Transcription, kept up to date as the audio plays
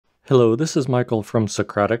Hello, this is Michael from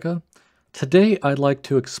Socratica. Today I'd like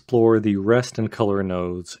to explore the rest and color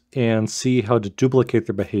nodes and see how to duplicate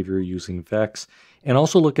their behavior using VEX, and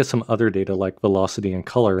also look at some other data like velocity and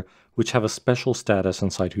color, which have a special status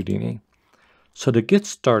inside Houdini. So to get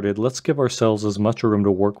started, let's give ourselves as much room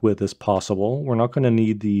to work with as possible. We're not going to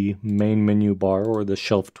need the main menu bar or the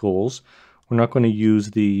shelf tools. We're not going to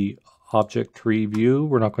use the object tree view.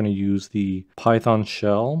 We're not going to use the Python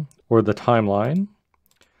shell or the timeline.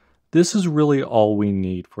 This is really all we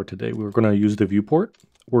need for today. We're going to use the viewport.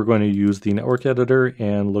 We're going to use the network editor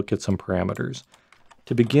and look at some parameters.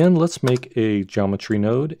 To begin, let's make a geometry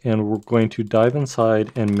node, and we're going to dive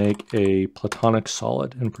inside and make a platonic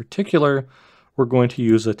solid. In particular, we're going to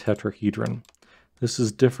use a tetrahedron. This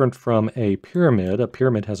is different from a pyramid. A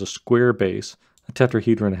pyramid has a square base. A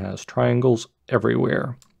tetrahedron has triangles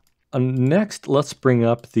everywhere. Next, let's bring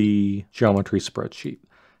up the geometry spreadsheet,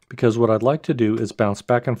 because what I'd like to do is bounce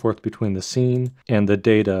back and forth between the scene and the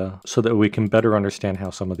data so that we can better understand how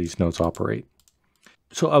some of these nodes operate.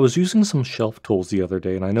 So I was using some shelf tools the other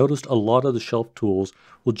day, and I noticed a lot of the shelf tools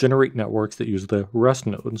will generate networks that use the rest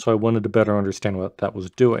node, and so I wanted to better understand what that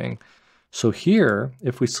was doing. So here,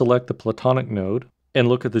 if we select the platonic node and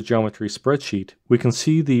look at the geometry spreadsheet, we can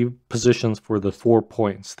see the positions for the 4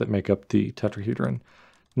 points that make up the tetrahedron.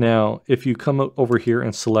 Now, if you come over here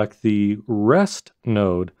and select the rest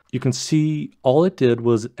node, you can see all it did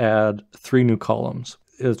was add 3 new columns.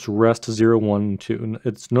 It's rest 0, 1, and 2.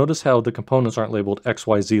 Notice how the components aren't labeled X,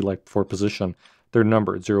 Y, Z like for position. They're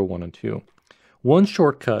numbered 0, 1, and 2. One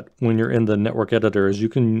shortcut when you're in the network editor is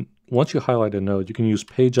once you highlight a node, you can use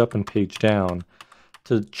page up and page down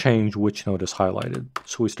to change which node is highlighted.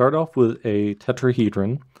 So we start off with a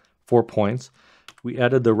tetrahedron, 4 points. We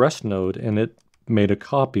added the rest node, and it made a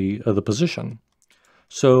copy of the position.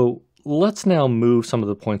 So let's now move some of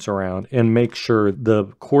the points around and make sure the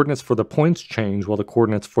coordinates for the points change while the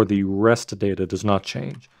coordinates for the rest data does not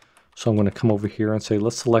change. So I'm going to come over here and say,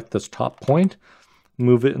 let's select this top point,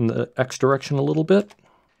 move it in the X direction a little bit,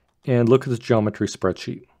 and look at this geometry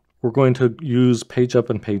spreadsheet. We're going to use page up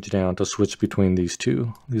and page down to switch between these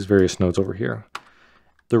various nodes over here.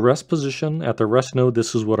 The rest position at the rest node,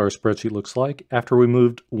 this is what our spreadsheet looks like. After we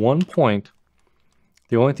moved 1 point,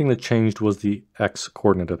 the only thing that changed was the X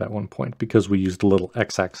coordinate at that 1 point, because we used a little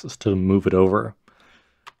X-axis to move it over.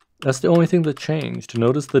 That's the only thing that changed.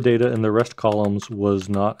 Notice the data in the rest columns was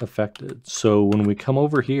not affected. So when we come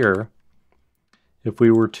over here, if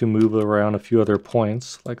we were to move around a few other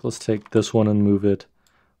points, like let's take this one and move it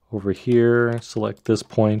over here, select this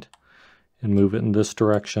point and move it in this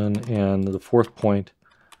direction, and the 4th point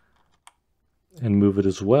and move it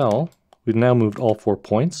as well. We've now moved all 4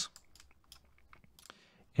 points.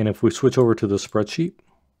 And if we switch over to the spreadsheet,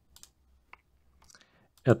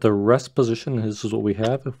 at the rest position, this is what we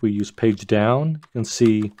have. If we use page down, you can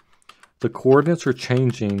see the coordinates are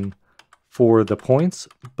changing for the points,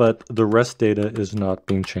 but the rest data is not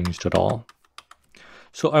being changed at all.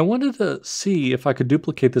 So I wanted to see if I could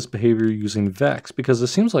duplicate this behavior using VEX, because it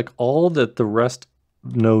seems like all that the rest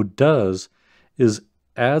node does is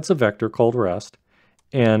adds a vector called rest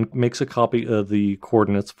and makes a copy of the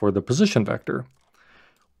coordinates for the position vector.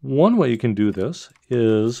 One way you can do this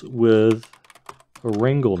is with a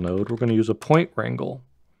wrangle node. We're going to use a point wrangle.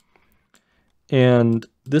 And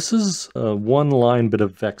this is a one-line bit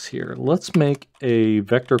of VEX here. Let's make a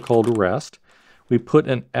vector called rest. We put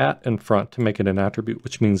an @ in front to make it an attribute,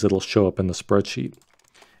 which means it'll show up in the spreadsheet.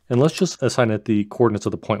 And let's just assign it the coordinates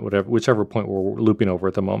of the point, whichever point we're looping over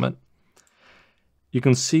at the moment. You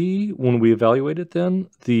can see when we evaluate it then,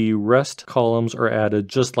 the rest columns are added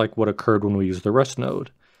just like what occurred when we used the rest node.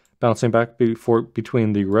 Bouncing back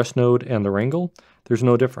between the rest node and the wrangle, there's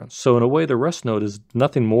no difference. So in a way, the rest node is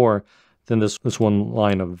nothing more than this one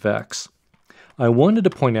line of VEX. I wanted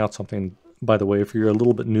to point out something, by the way, if you're a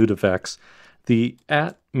little bit new to VEX. The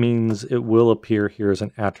 @ means it will appear here as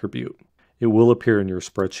an attribute. It will appear in your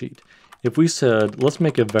spreadsheet. If we said, let's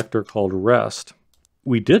make a vector called rest,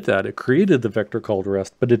 we did that. It created the vector called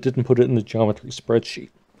rest, but it didn't put it in the geometry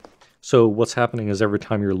spreadsheet. So what's happening is every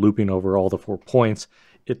time you're looping over all the 4 points,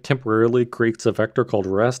 it temporarily creates a vector called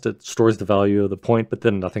rest. It stores the value of the point, but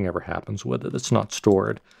then nothing ever happens with it. It's not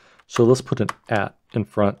stored. So let's put an @ in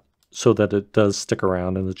front so that it does stick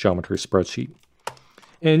around in the geometry spreadsheet.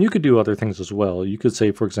 And you could do other things as well. You could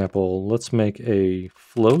say, for example, let's make a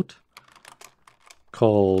float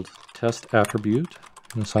called test attribute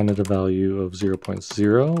and assign it a value of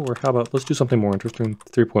 0.0, or how about, let's do something more interesting,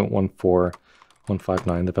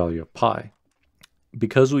 3.14159, the value of pi.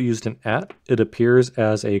 Because we used an @ it appears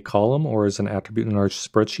as a column or as an attribute in our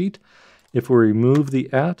spreadsheet. If we remove the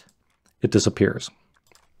 @ it disappears.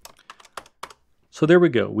 So there we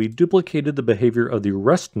go. We duplicated the behavior of the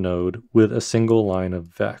rest node with a single line of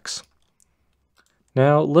VEX.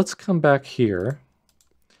 Now let's come back here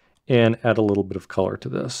and add a little bit of color to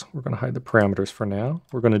this. We're going to hide the parameters for now.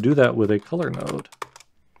 We're going to do that with a color node.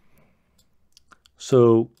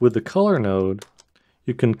 So with the color node,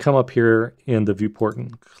 you can come up here in the viewport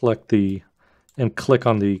and click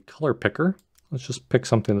on the color picker. Let's just pick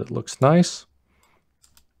something that looks nice.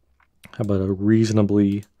 How about a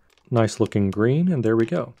reasonably nice looking green? And there we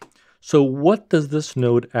go. So what does this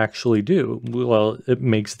node actually do? Well, it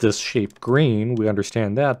makes this shape green. We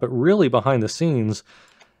understand that. But really behind the scenes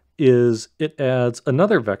is it adds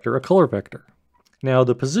another vector, a color vector. Now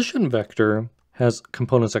the position vector has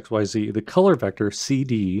components XYZ. The color vector,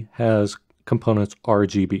 CD, has components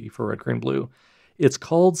RGB for red, green, blue. It's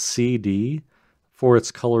called CD for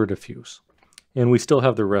its color diffuse. And we still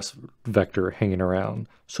have the rest vector hanging around.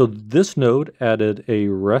 So this node added a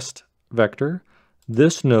rest vector.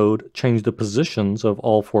 This node changed the positions of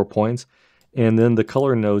all 4 points. And then the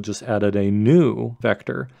color node just added a new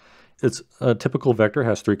vector. It's a typical vector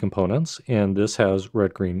has 3 components, and this has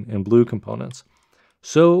red, green, and blue components.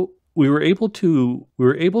 So we were able to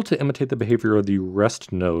imitate the behavior of the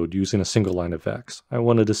rest node using a single line of VEX. I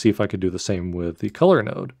wanted to see if I could do the same with the color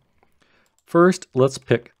node. First, let's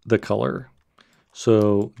pick the color.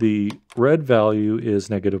 So the red value is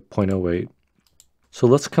negative 0.08. So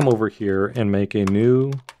let's come over here and make a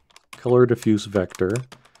new color diffuse vector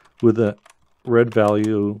with a red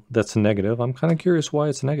value that's negative. I'm kind of curious why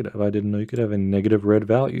it's negative. I didn't know you could have a negative red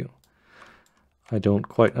value. I don't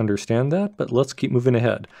quite understand that, but let's keep moving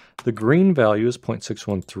ahead. The green value is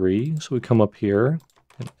 0.613, so we come up here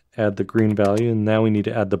and add the green value, and now we need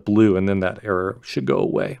to add the blue, and then that error should go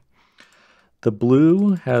away. The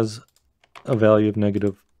blue has a value of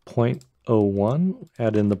negative 0.01.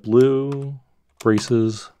 Add in the blue,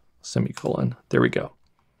 braces, semicolon. There we go.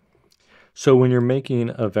 So when you're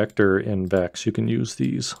making a vector in VEX, you can use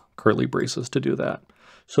these curly braces to do that.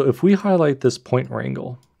 So if we highlight this point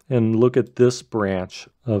wrangle and look at this branch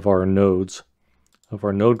of our nodes, of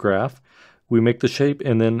our node graph, we make the shape,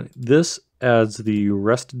 and then this adds the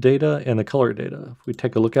rest data and the color data. If we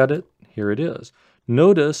take a look at it, here it is.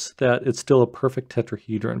 Notice that it's still a perfect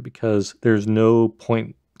tetrahedron because there's no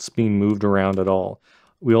points being moved around at all.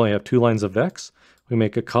 We only have 2 lines of VEX. We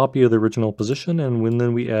make a copy of the original position, and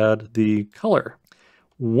then we add the color.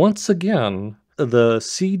 Once again, the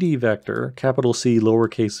CD vector, capital C,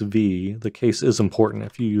 lowercase v, the case is important.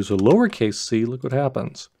 If you use a lowercase c, look what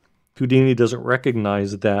happens. Houdini doesn't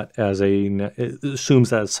recognize that as it assumes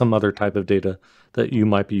that as some other type of data that you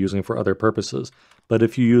might be using for other purposes. But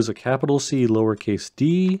if you use a capital C, lowercase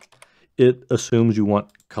d, it assumes you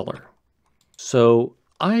want color. So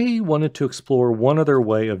I wanted to explore one other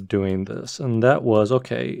way of doing this, and that was,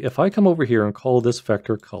 okay, if I come over here and call this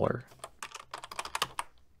vector color,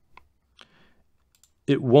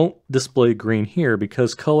 it won't display green here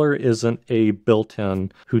because color isn't a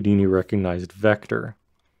built-in Houdini recognized vector.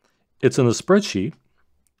 It's in the spreadsheet,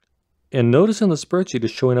 and notice in the spreadsheet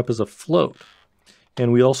it's showing up as a float.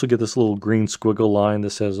 And we also get this little green squiggle line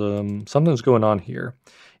that says something's going on here.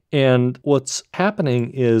 And what's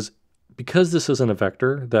happening is, because this isn't a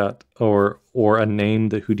vector that or a name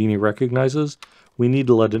that Houdini recognizes, we need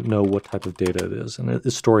to let it know what type of data it is, and it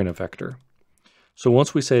is storing a vector. So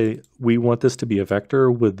once we say we want this to be a vector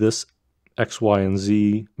with this x, y, and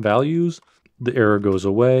z values, the error goes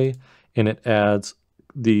away, and it adds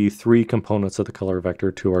the 3 components of the color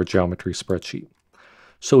vector to our geometry spreadsheet.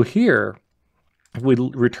 So here, if we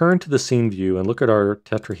return to the scene view and look at our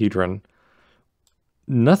tetrahedron,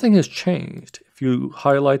 nothing has changed. If you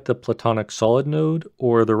highlight the platonic solid node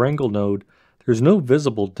or the wrangle node, there's no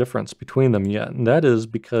visible difference between them yet. And that is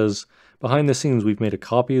because behind the scenes, we've made a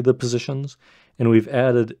copy of the positions and we've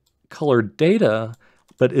added color data,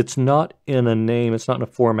 but it's not in a name, it's not in a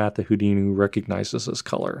format that Houdini recognizes as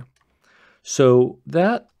color. So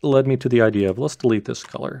that led me to the idea of, let's delete this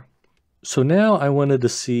color. So now I wanted to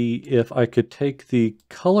see if I could take the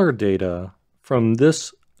color data from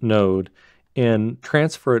this node and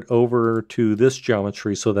transfer it over to this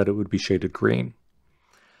geometry so that it would be shaded green.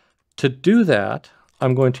 To do that,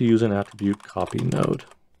 I'm going to use an attribute copy node.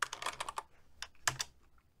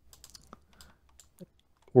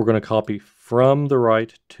 We're going to copy from the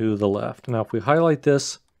right to the left. Now, if we highlight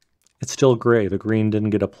this, it's still gray. The green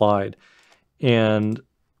didn't get applied. And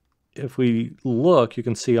if we look, you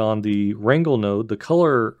can see on the wrangle node, the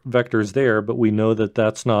color vector is there, but we know that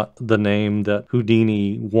that's not the name that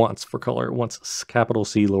Houdini wants for color. It wants capital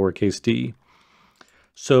C, lowercase d.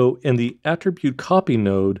 So in the attribute copy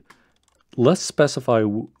node, let's specify,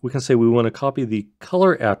 we can say we want to copy the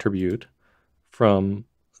color attribute from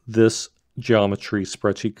this geometry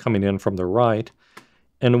spreadsheet coming in from the right,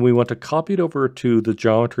 and we want to copy it over to the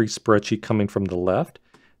geometry spreadsheet coming from the left,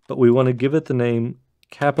 but we want to give it the name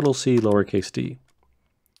capital C, lowercase d.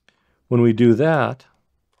 When we do that,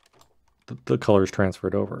 the color is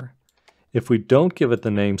transferred over. If we don't give it the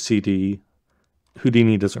name CD,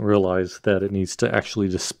 Houdini doesn't realize that it needs to actually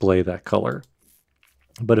display that color.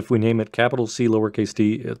 But if we name it capital C, lowercase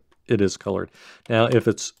d, it is colored. Now, if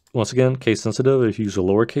it's, once again, case sensitive, if you use a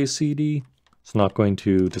lowercase cd, it's not going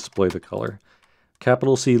to display the color.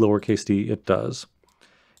 Capital C, lowercase d, it does.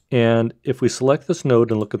 And if we select this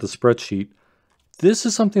node and look at the spreadsheet, this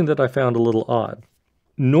is something that I found a little odd.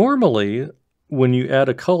 Normally, when you add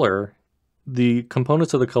a color, the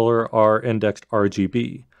components of the color are indexed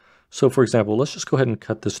RGB. So for example, let's just go ahead and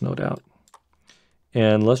cut this node out.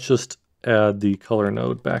 And let's just add the color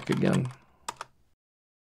node back again.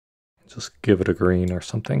 Just give it a green or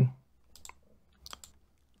something.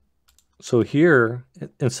 So here,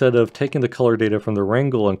 instead of taking the color data from the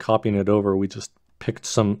wrangle and copying it over, we just picked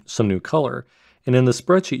some new color. And in the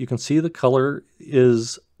spreadsheet, you can see the color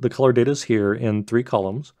data is here in 3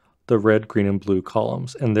 columns, the red, green, and blue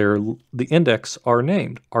columns, and the index are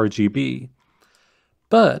named RGB.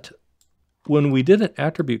 But when we did an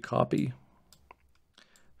attribute copy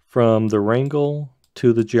from the wrangle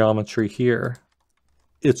to the geometry here,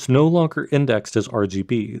 it's no longer indexed as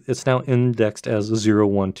RGB. It's now indexed as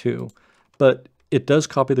 012, but it does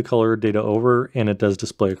copy the color data over and it does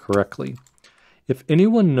display it correctly. If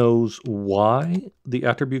anyone knows why the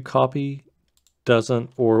attribute copy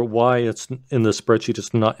doesn't, or why it's in the spreadsheet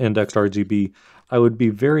it's not indexed RGB, I would be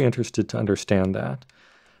very interested to understand that.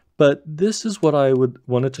 But this is what I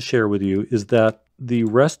wanted to share with you, is that the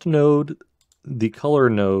rest node, the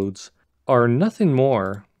color nodes, are nothing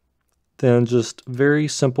more than just very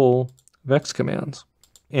simple VEX commands.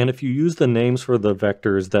 And if you use the names for the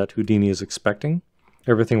vectors that Houdini is expecting,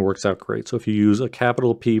 everything works out great. So if you use a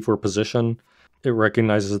capital P for position, it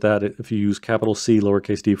recognizes that. If you use capital C,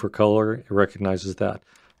 lowercase d for color, it recognizes that.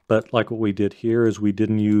 But like what we did here is we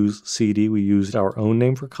didn't use CD, we used our own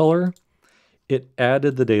name for color. It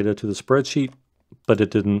added the data to the spreadsheet, but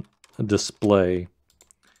it didn't display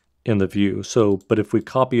in the view. So, but if we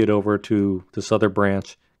copy it over to this other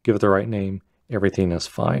branch, give it the right name, everything is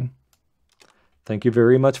fine. Thank you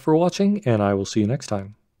very much for watching, and I will see you next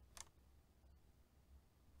time.